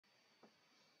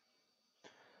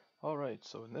Alright,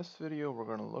 so in this video we're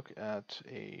going to look at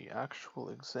a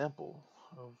actual example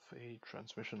of a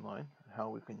transmission line and how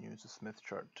we can use a Smith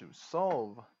chart to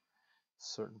solve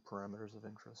certain parameters of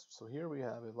interest. So here we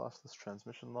have a lossless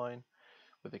transmission line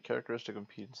with a characteristic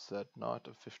impedance Z0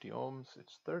 of 50 ohms.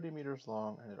 It's 30 meters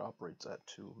long and it operates at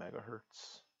 2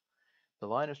 megahertz. The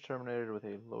line is terminated with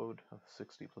a load of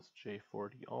 60 plus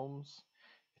J40 ohms.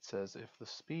 It says if the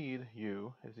speed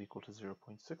U is equal to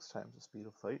 0.6 times the speed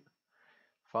of light,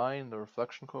 find the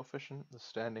reflection coefficient, the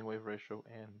standing wave ratio,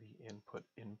 and the input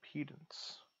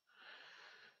impedance.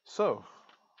 So,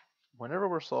 whenever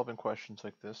we're solving questions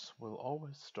like this, we'll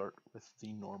always start with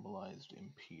the normalized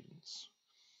impedance.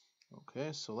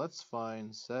 Okay, so let's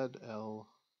find ZL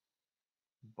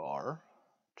bar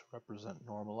to represent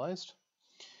normalized.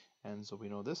 And so we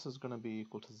know this is going to be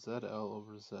equal to ZL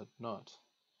over Z0.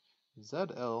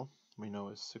 ZL we know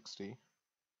is 60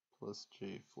 plus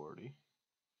J40.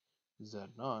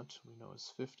 Z0 we know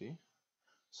is 50.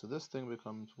 So this thing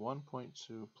becomes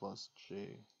 1.2 plus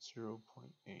J 0.8.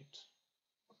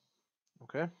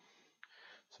 Okay,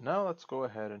 so now let's go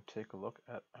ahead and take a look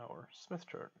at our Smith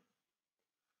chart.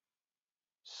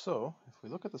 So if we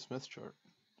look at the Smith chart,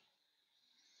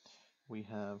 we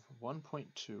have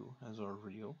 1.2 as our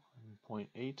real and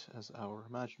 0.8 as our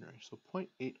imaginary. So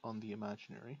 0.8 on the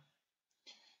imaginary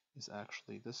is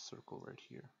actually this circle right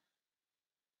here.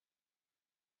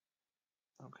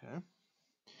 Okay.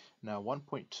 Now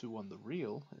 1.2 on the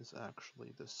real is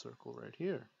actually this circle right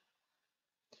here.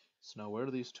 So now where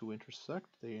do these two intersect?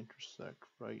 They intersect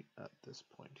right at this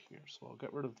point here. So I'll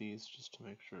get rid of these just to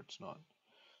make sure it's not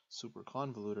super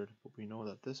convoluted, but we know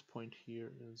that this point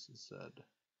here is ZL,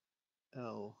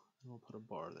 and we'll put a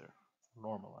bar there,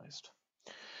 normalized.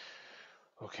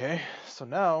 Okay, so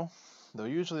now, though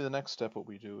usually the next step what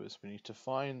we do is we need to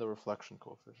find the reflection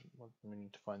coefficient. Well, we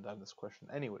need to find that in this question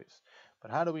anyways.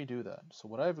 But how do we do that? So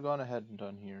what I've gone ahead and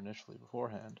done here initially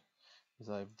beforehand is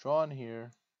I've drawn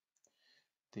here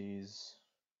these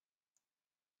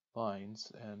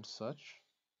lines and such.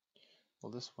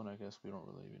 Well, this one I guess we don't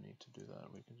really even need to do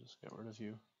that. We can just get rid of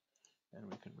you and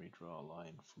we can redraw a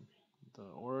line from the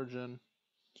origin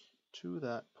to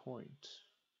that point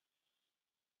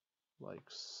like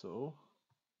so.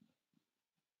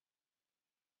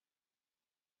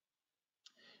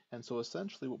 And so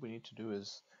essentially what we need to do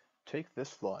is take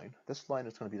this line is going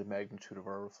to be the magnitude of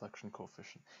our reflection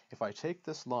coefficient. If I take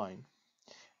this line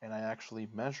and I actually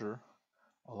measure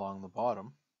along the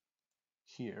bottom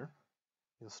here,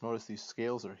 you'll notice these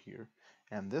scales are here,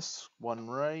 and this one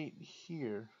right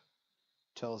here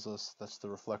tells us that's the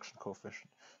reflection coefficient.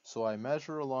 So I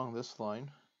measure along this line.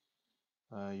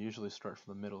 I usually start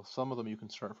from the middle. Some of them you can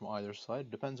start from either side.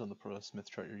 It depends on the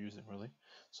Smith chart you're using, really.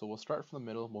 So we'll start from the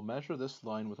middle. We'll measure this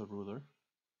line with a ruler.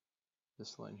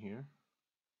 This line here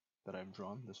that I've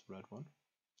drawn, this red one.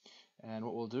 And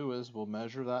what we'll do is we'll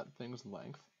measure that thing's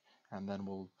length, and then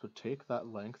we'll take that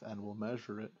length and we'll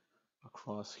measure it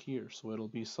across here. So it'll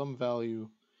be some value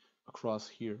across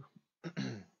here,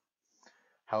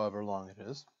 however long it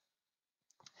is.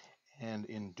 And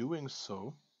in doing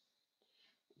so,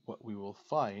 what we will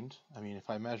find, I mean, if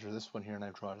I measure this one here and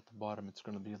I draw it at the bottom, it's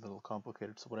going to be a little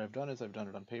complicated. So what I've done is I've done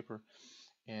it on paper,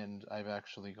 and I've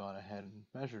actually gone ahead and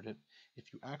measured it.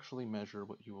 If you actually measure,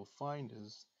 what you will find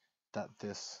is that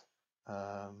this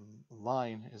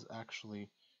line is actually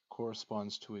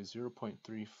corresponds to a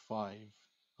 0.35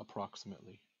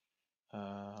 approximately.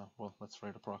 Well, let's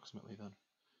write approximately then.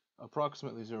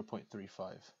 Approximately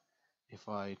 0.35. If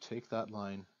I take that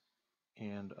line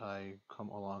and I come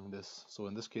along this, so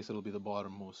in this case it'll be the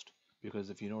bottommost, because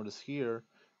if you notice here,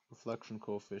 reflection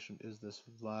coefficient is this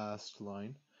last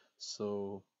line,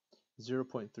 so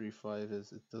 0.35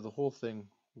 is, the whole thing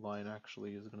line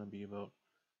actually is going to be about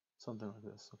something like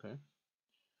this, okay?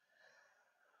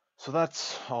 So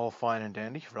that's all fine and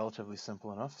dandy, relatively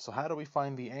simple enough. So how do we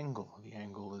find the angle? The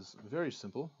angle is very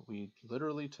simple. We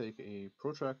literally take a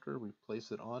protractor, we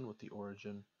place it on with the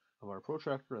origin of our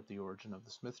protractor at the origin of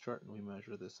the Smith chart, and we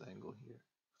measure this angle here.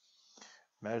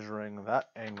 Measuring that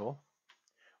angle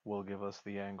will give us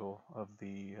the angle of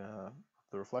the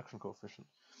reflection coefficient.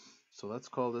 So let's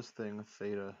call this thing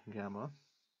theta gamma,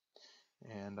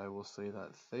 and I will say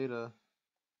that theta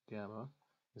gamma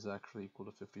is actually equal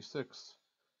to 56,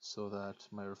 so that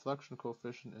my reflection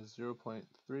coefficient is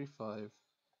 0.35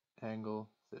 angle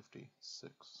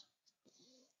 56.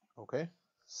 Okay?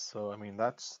 So, I mean,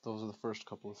 those are the first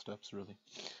couple of steps, really.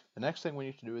 The next thing we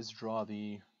need to do is draw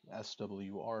the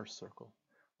SWR circle,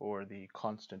 or the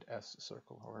constant S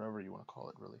circle, or whatever you want to call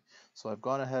it, really. So I've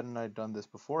gone ahead and I've done this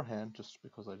beforehand, just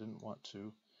because I didn't want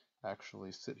to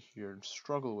actually sit here and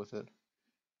struggle with it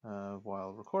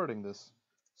while recording this.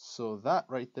 So that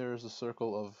right there is a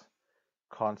circle of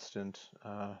constant,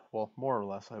 well, more or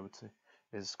less, I would say,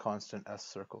 is constant S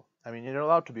circle. I mean, you're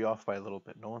allowed to be off by a little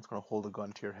bit. No one's going to hold a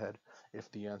gun to your head if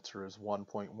the answer is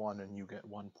 1.1 and you get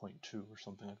 1.2 or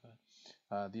something like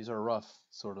that. These are rough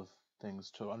sort of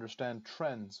things to understand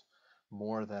trends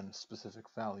more than specific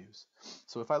values.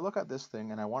 So if I look at this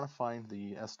thing and I want to find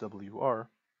the SWR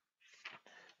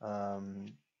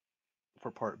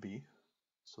for part B,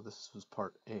 so this was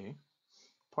part A,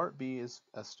 part B is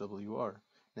SWR.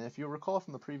 Now if you recall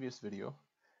from the previous video,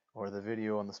 or the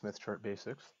video on the Smith chart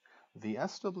basics, the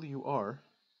SWR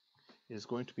is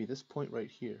going to be this point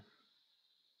right here.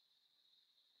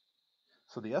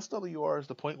 So the SWR is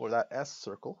the point where that S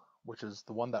circle, which is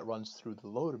the one that runs through the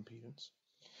load impedance,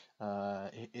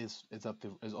 is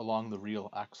along the real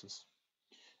axis.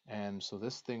 And so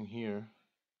this thing here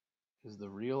is the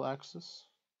real axis,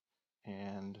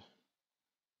 and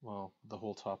well, the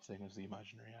whole top thing is the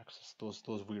imaginary axis.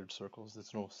 Those weird circles.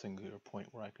 There's no singular point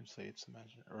where I can say it's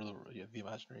imaginary, or the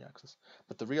imaginary axis.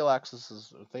 But the real axis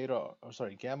is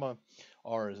gamma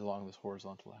r is along this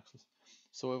horizontal axis.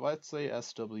 So if I'd say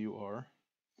SWR,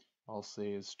 I'll say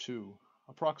is 2,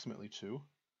 approximately 2.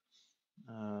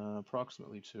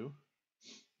 Approximately 2.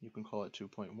 You can call it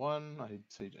 2.1.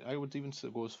 I would even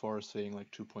go as far as saying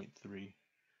like 2.3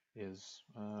 is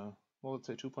well, let's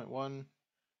say 2.1.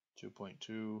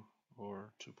 2.2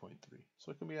 or 2.3. So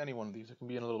it can be any one of these. It can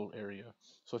be in a little area.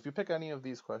 So if you pick any of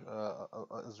these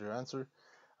as your answer,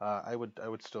 I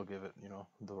would still give it,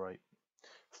 the right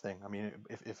thing. I mean,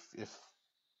 if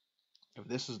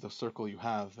this is the circle you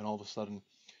have, and all of a sudden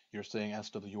you're saying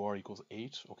SWR equals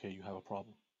 8, okay, you have a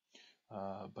problem.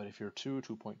 But if you're 2,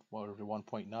 2.1, or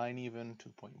 1.9 even,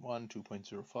 2.1,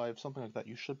 2.05, something like that,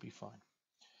 you should be fine.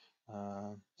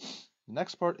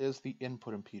 Next part is the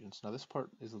input impedance. Now this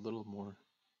part is a little more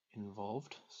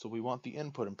involved. So we want the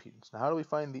input impedance. Now how do we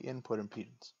find the input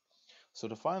impedance? So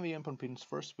to find the input impedance,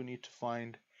 first we need to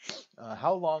find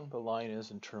how long the line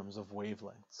is in terms of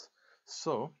wavelengths.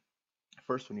 So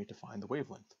first we need to find the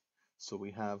wavelength. So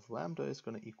we have lambda is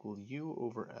going to equal u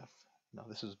over f. Now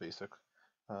this is basic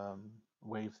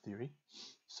wave theory.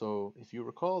 So if you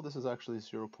recall, this is actually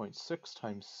 0.6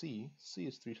 times c. C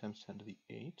is 3 times 10 to the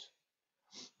 8.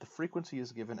 The frequency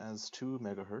is given as 2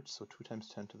 megahertz, so 2 times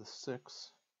 10 to the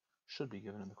 6 should be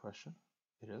given in the question.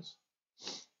 It is.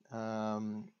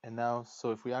 And now,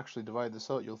 so if we actually divide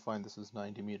this out, you'll find this is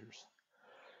 90 meters.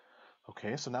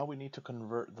 Okay, so now we need to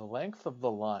convert the length of the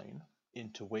line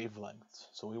into wavelengths.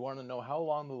 So we want to know how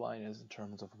long the line is in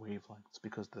terms of wavelengths,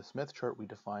 because the Smith chart we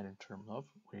define in terms of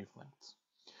wavelengths.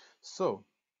 So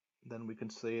then we can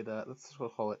say that, let's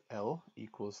call it L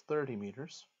equals 30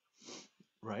 meters,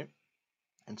 right?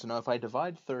 And so now if I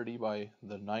divide 30 by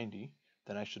the 90,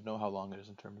 then I should know how long it is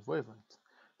in terms of wavelength.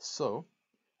 So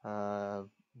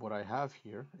what I have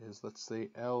here is, let's say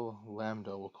L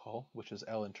lambda we'll call, which is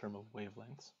L in terms of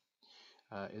wavelengths,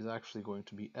 is actually going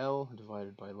to be L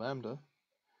divided by lambda,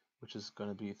 which is going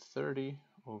to be 30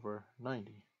 over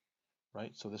 90,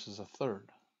 right? So this is a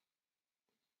third,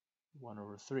 1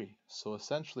 over 3. So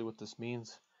essentially what this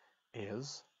means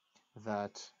is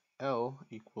that L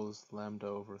equals lambda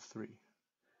over 3.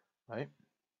 Right?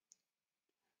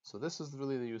 So this is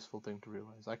really the useful thing to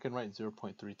realize. I can write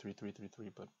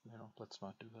 0.33333, but let's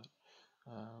not do that.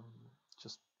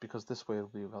 Just because this way it'll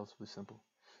be relatively simple.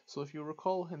 So if you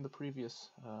recall in the previous,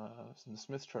 in the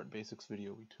Smith chart basics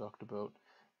video, we talked about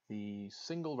the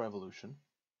single revolution.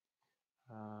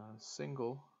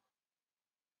 Single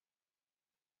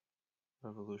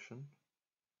revolution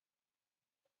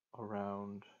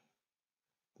around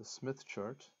the Smith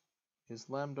chart is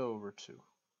lambda over 2.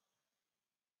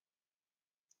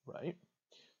 Right?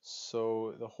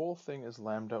 So the whole thing is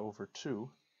lambda over 2,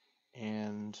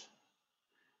 and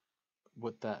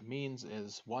what that means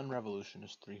is 1 revolution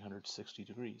is 360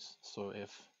 degrees. So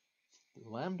if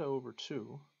lambda over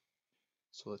 2,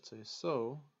 so let's say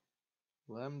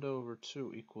lambda over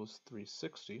 2 equals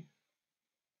 360,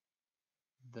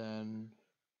 then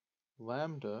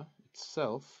lambda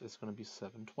itself is going to be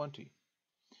 720.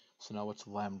 So now what's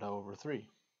lambda over 3?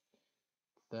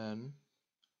 Then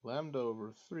lambda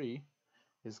over 3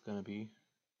 is going to be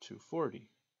 240.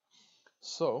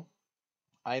 So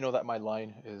I know that my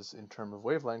line is, in terms of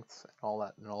wavelengths and all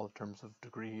that, in all the terms of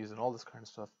degrees and all this kind of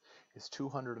stuff, is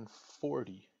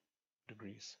 240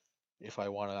 degrees if I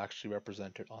want to actually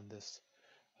represent it on this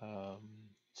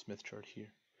Smith chart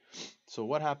here. So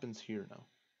what happens here now?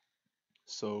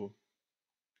 So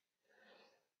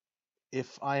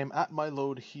if I am at my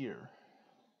load here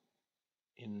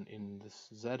in this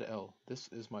ZL, this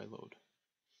is my load.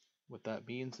 What that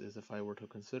means is if I were to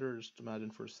consider, just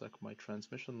imagine for a sec, my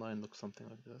transmission line looks something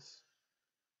like this.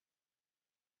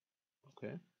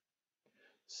 Okay,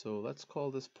 so let's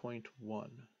call this point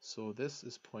 1. So this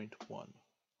is point 1.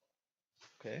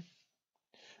 Okay,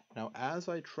 now as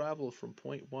I travel from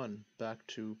point 1 back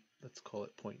to, let's call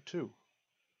it point 2,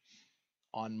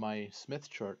 on my Smith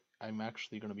chart, I'm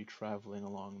actually going to be traveling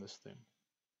along this thing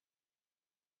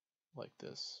like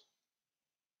this.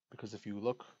 Because if you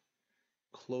look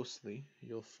closely,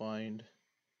 you'll find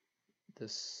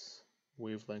this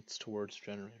wavelengths towards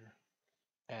generator.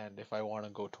 And if I want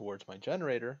to go towards my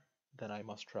generator, then I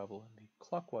must travel in the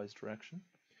clockwise direction.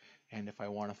 And if I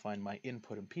want to find my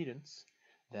input impedance,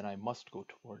 then I must go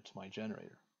towards my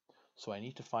generator. So I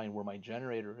need to find where my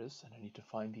generator is, and I need to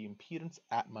find the impedance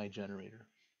at my generator.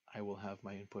 I will have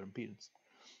my input impedance.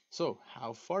 So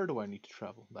how far do I need to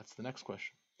travel? That's the next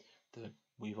question.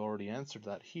 We've already answered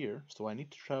that here, so I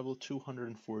need to travel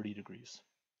 240 degrees.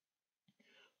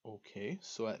 Okay,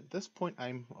 so at this point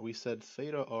we said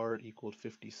theta r equaled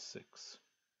 56.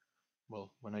 Well,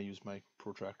 when I used my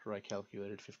protractor, I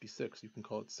calculated 56. You can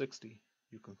call it 60.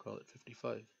 You can call it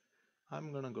 55.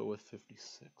 I'm going to go with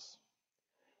 56.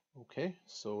 Okay,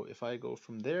 so if I go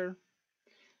from there,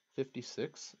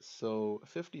 56, so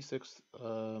 56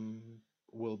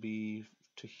 will be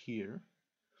to here.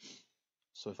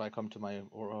 So if I come to my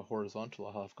horizontal,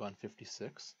 I'll have gone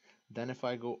 56. Then if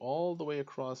I go all the way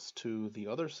across to the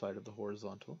other side of the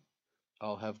horizontal,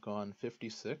 I'll have gone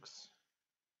 56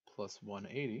 plus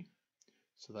 180.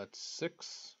 So that's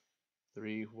 6,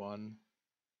 3, 1,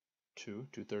 2,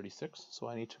 236. So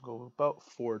I need to go about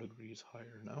 4 degrees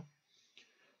higher now.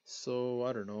 So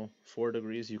I don't know, 4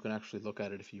 degrees. You can actually look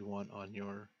at it if you want on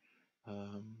your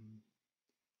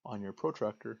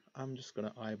protractor. I'm just going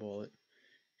to eyeball it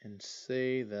and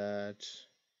say that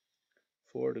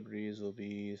 4 degrees will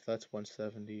be, if that's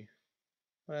 170,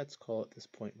 let's call it this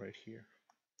point right here.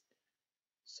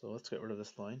 So let's get rid of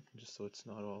this line, just so it's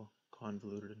not all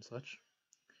convoluted and such.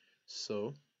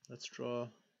 So let's draw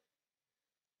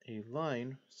a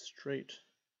line straight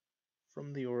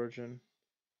from the origin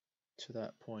to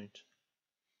that point.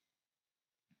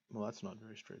 Well, that's not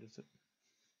very straight, is it?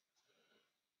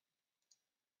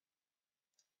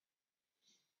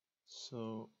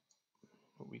 So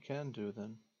what we can do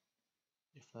then,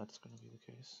 if that's going to be the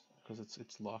case, because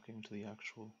it's locking to the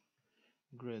actual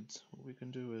grids, what we can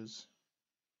do is,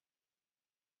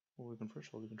 well, we can first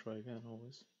of all, we can try again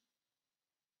always.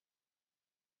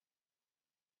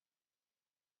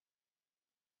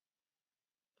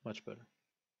 Much better.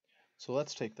 So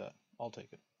let's take that. I'll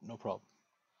take it. No problem.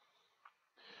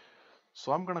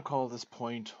 So I'm going to call this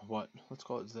point what? Let's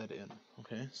call it Zn.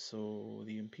 Okay, so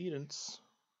the impedance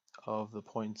of the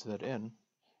point Zn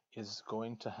is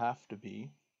going to have to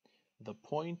be the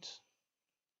point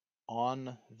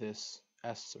on this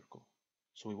S circle.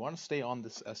 So we want to stay on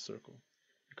this S circle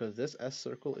because this S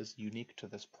circle is unique to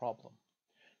this problem.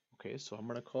 Okay, so I'm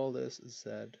going to call this Z.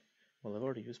 Well, I've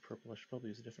already used purple. I should probably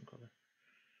use a different color.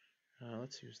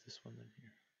 Let's use this one then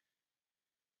here.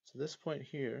 So this point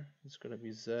here is going to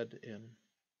be Zn.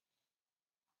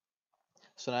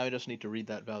 So now I just need to read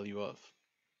that value of.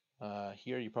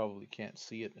 Here you probably can't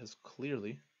see it as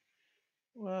clearly.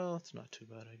 Well, it's not too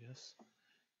bad, I guess.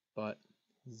 But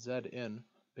Zn,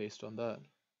 based on that,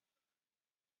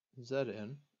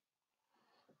 Zn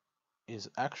is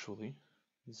actually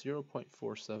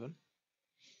 0.47.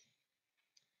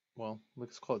 Well,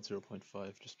 let's call it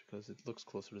 0.5 just because it looks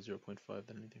closer to 0.5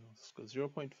 than anything else. Let's go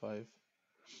 0.5,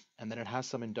 and then it has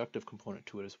some inductive component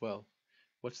to it as well.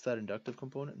 What's that inductive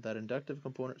component? That inductive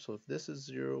component, so if this is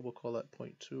 0, we'll call that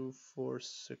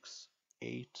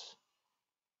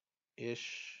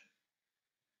 0.2468-ish.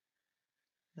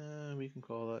 We can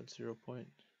call that 0.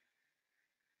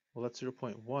 Well, that's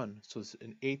 0.1, so it's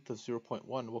an eighth of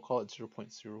 0.1. We'll call it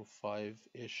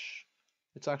 0.05-ish.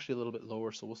 It's actually a little bit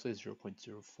lower, so we'll say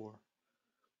 0.04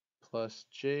 plus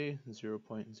J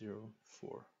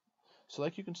 0.04. So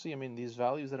like you can see, I mean, these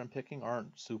values that I'm picking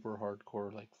aren't super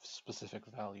hardcore, like specific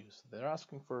values. They're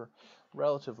asking for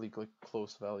relatively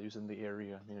close values in the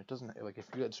area. I mean, it doesn't, like if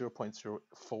you get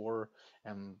 0.04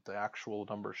 and the actual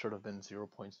number should have been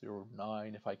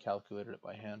 0.09 if I calculated it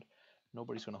by hand,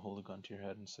 nobody's going to hold a gun to your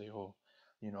head and say, oh,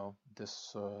 you know,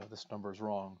 this number is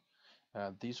wrong.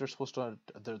 These are supposed to,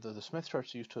 the Smith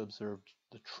charts used to observe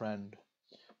the trend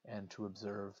and to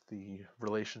observe the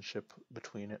relationship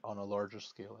between it on a larger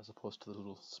scale as opposed to the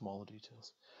little smaller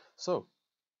details. So,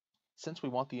 since we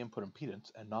want the input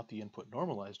impedance and not the input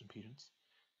normalized impedance,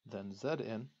 then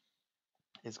Zn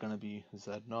is going to be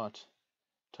Z0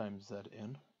 times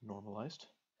Zn normalized.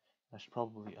 I should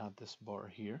probably add this bar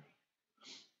here.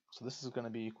 So this is going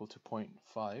to be equal to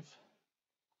 0.5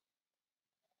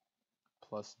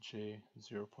 plus J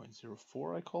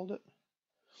 0.04, I called it.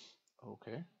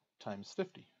 Okay, times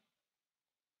 50.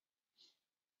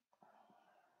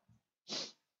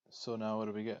 So now what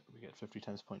do we get? We get 50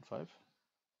 times 0.5.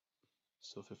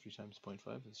 So 50 times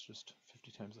 0.5 is just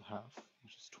 50 times a half,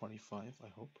 which is 25, I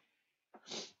hope.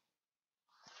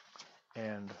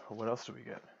 And what else do we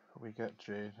get? We get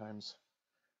J times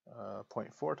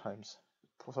 0.04 times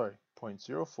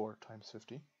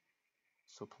 50.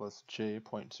 So plus J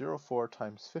 0.04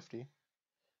 times 50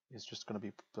 is just going to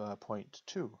be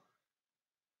 0.2.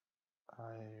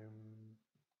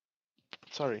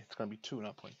 Sorry, it's going to be 2,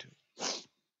 not 0.2.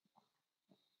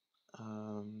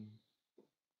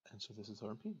 And so this is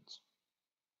our impedance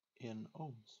in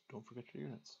ohms. Don't forget your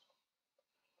units.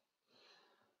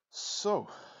 So,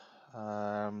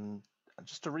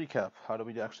 just to recap, how do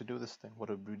we actually do this thing? What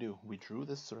did we do? We drew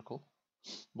this circle.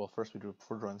 Well, first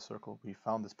before drawing the circle, we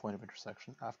found this point of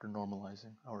intersection after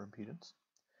normalizing our impedance.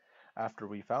 After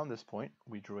we found this point,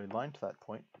 we drew a line to that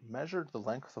point, measured the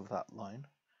length of that line,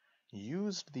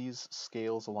 used these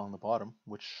scales along the bottom,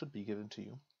 which should be given to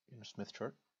you in your Smith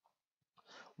chart.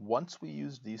 Once we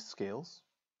used these scales,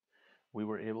 we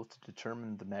were able to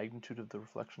determine the magnitude of the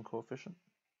reflection coefficient.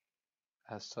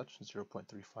 As such,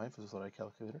 0.35 is what I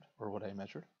calculated, or what I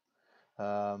measured.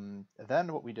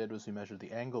 Then what we did was we measured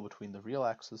the angle between the real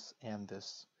axis and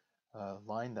this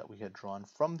line that we had drawn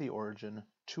from the origin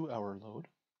to our load.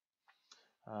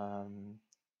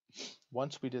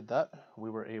 Once we did that, we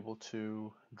were able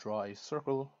to draw a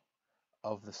circle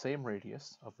of the same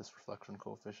radius of this reflection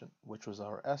coefficient, which was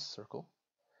our S circle.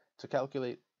 To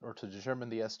calculate or to determine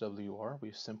the SWR,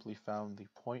 we simply found the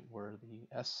point where the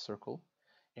S circle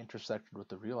intersected with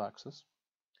the real axis.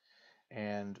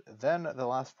 And then the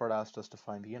last part asked us to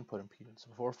find the input impedance.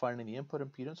 Before finding the input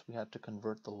impedance, we had to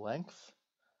convert the length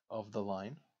of the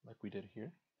line, like we did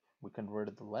here. We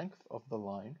converted the length of the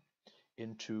line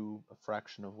into a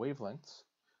fraction of wavelengths,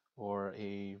 or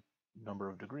a number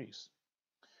of degrees.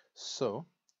 So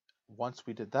once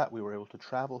we did that, we were able to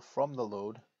travel from the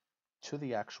load to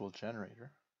the actual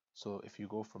generator. So if you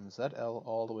go from ZL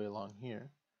all the way along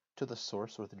here to the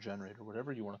source or the generator,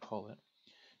 whatever you want to call it,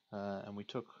 and we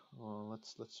took, well,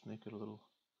 let's make it a little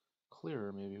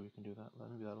clearer. Maybe we can do that.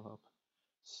 Maybe that'll help.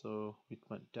 So we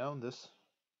went down this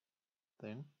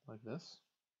thing like this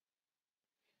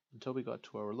until we got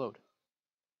to our load.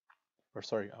 Or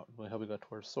sorry, how we got to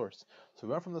our source. So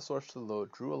we went from the source to the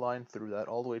load, drew a line through that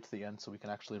all the way to the end so we can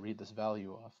actually read this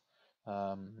value off.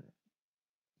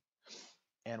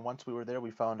 And once we were there,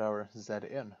 we found our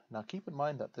Zin. Now keep in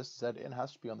mind that this Zin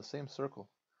has to be on the same circle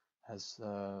as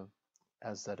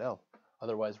ZL.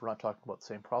 Otherwise, we're not talking about the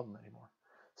same problem anymore.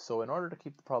 So in order to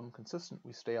keep the problem consistent,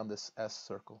 we stay on this S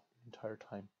circle the entire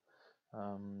time.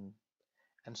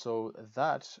 And so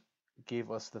that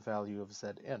gave us the value of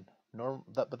Zin.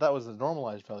 But that was the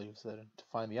normalized value of Zin. To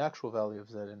find the actual value of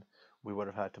Zin, we would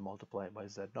have had to multiply it by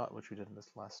Z0, which we did in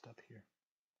this last step here.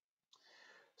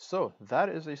 So that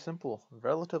is a simple,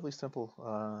 relatively simple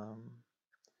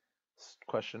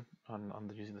question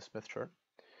on using the Smith chart.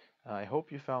 I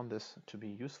hope you found this to be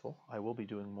useful. I will be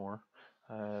doing more.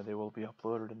 They will be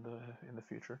uploaded in the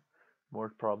future. More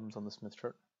problems on the Smith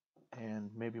chart, and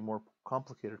maybe more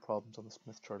complicated problems on the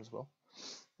Smith chart as well.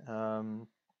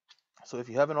 So if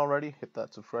you haven't already, hit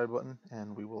that subscribe button,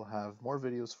 and we will have more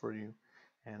videos for you.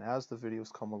 And as the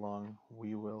videos come along,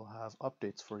 we will have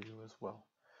updates for you as well.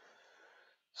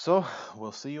 So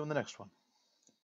we'll see you in the next one.